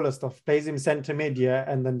Guardiola stuff, plays him centre mid, yeah,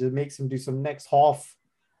 and then just makes him do some next half.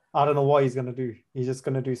 I don't know what he's gonna do. He's just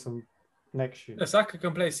gonna do some next shit. Yeah, Saka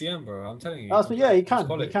can play CM, bro. I'm telling you. He can.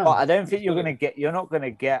 But I don't think you're not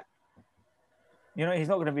gonna get. You know, he's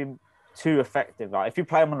not gonna be too effective. Like if you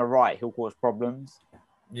play him on the right, he'll cause problems.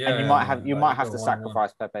 Yeah, and you might have to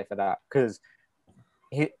sacrifice Pepe for that because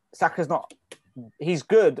Saka's not. He's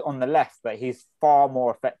good on the left, but he's far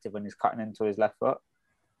more effective when he's cutting into his left foot.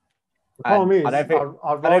 I don't think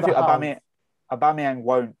Aubameyang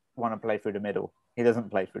won't want to play through the middle. He doesn't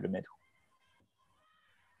play through the middle.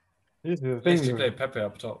 Unless you play Pepe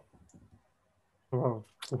up top. Bro,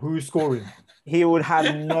 so who's scoring? He would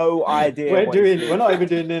have no idea. We're not even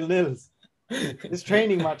doing nil-nils. It's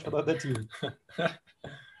training match for the other team.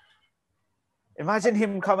 Imagine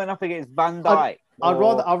him coming up against Van Dijk. I'd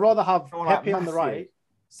rather have Pepe on the right,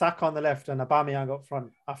 Saka on the left, and Aubameyang up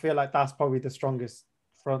front. I feel like that's probably the strongest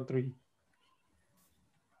front three.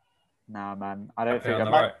 Nah, man, I don't think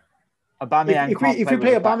Aubameyang. If we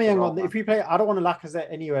play Aubameyang I don't want to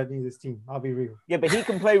Lacazette anywhere near this team. I'll be real. Yeah, but he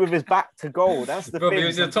can play with his back to goal. That's the thing. He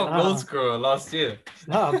was a top goal scorer last year.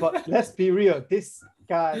 Nah, but let's be real. This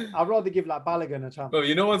guy, I'd rather give like Balogun a chance. But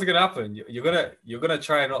you know what's gonna happen? You're gonna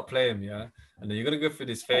try and not play him, yeah. And then you're gonna go through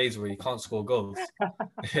this phase where he can't score goals,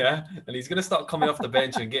 yeah. And he's gonna start coming off the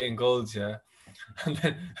bench and getting goals, yeah. And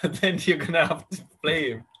then you're gonna have to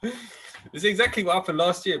play him. It's exactly what happened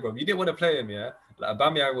last year, bro. You didn't want to play him, yeah. Like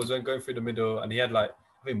Aubameyang was going through the middle, and he had I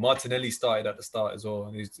think Martinelli started at the start as well,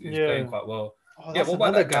 and he's playing quite well. What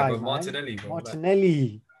about that guy, bro? Martinelli, bro.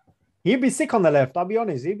 Martinelli. He'd be sick on the left. I'll be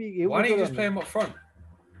honest. Why don't you just play him up front?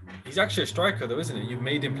 He's actually a striker, though, isn't it? You've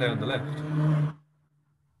made him play on the left.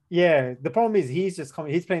 Yeah, the problem is he's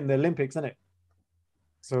playing the Olympics, isn't it?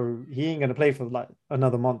 So he ain't gonna play for like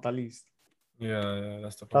another month at least. Yeah,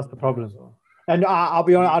 that's the problem. That's the problem. And I'll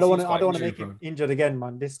be honest, I don't want to make him injured again,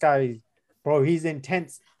 man. This guy, bro, he's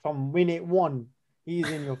intense from minute one. He's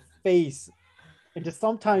in your face, and just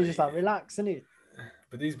sometimes just like relax, innit?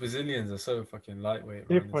 But these Brazilians are so fucking lightweight.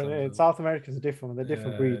 Different. South Americans are different. They're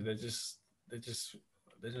different breed. They're just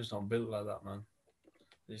not built like that, man.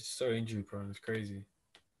 They're just so injury prone. It's crazy.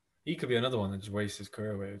 He could be another one that just wastes his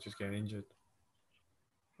career away, just getting injured.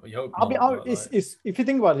 Well, you hope if you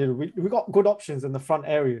think about it, we got good options in the front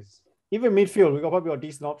areas. Even midfield, we probably got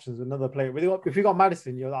decent options with another player. If we got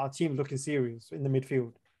Maddison, our team's looking serious in the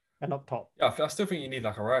midfield and up top. Yeah, I still think you need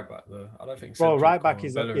like a right back though. I don't think. Bro, right back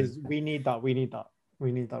is we need that. We need that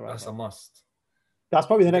right That's back. A must. That's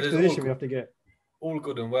probably the next position we have to get. All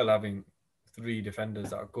good and well having 3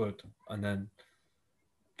 defenders that are good, and then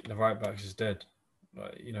the right back is dead.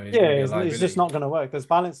 Like, it's just not going to work. There's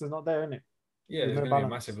balance is not there, isn't it? Yeah, there's going to be a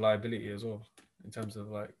massive liability as well in terms of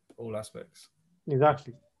like all aspects.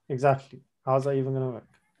 Exactly. How's that even going to work?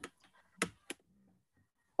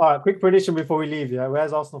 All right, quick prediction before we leave. Yeah,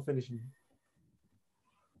 where's Arsenal finishing?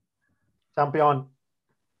 Champion.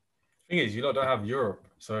 Thing is, you don't have Europe,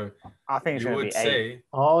 so I think it's going to be 8.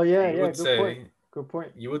 Oh yeah. Good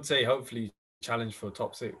point. You would say hopefully challenge for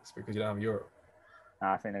top 6 because you don't have Europe.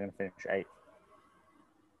 I think they're going to finish 8.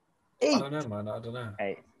 I don't know, man. I don't know.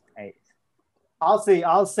 8.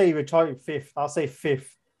 I'll say retired 5th. I'll say 5th.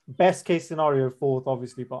 Best case scenario 4th,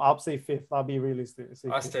 obviously, but I'll say 5th. I'll be realistic.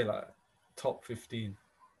 I stay like top 15.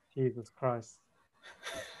 Jesus Christ.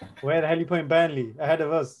 Where the hell are you putting Burnley ahead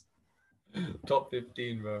of us? Top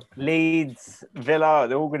 15, bro. Leeds, Villa,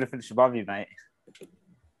 they're all going to finish above you, mate.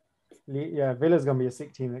 Yeah, Villa's going to be a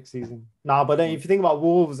sick team next season. Nah, but then if you think about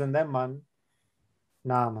Wolves and them, man.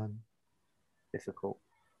 Nah, man. Difficult.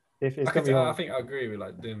 I think I agree with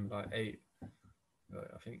like them, like 8.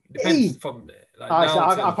 I think it depends from like actually,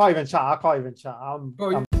 I can't even chat.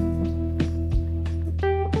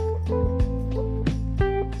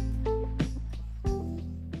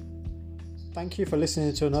 Thank you for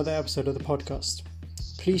listening to another episode of the podcast.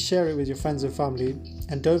 Please share it with your friends and family,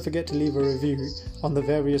 and don't forget to leave a review on the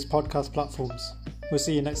various podcast platforms. We'll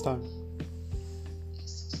see you next time.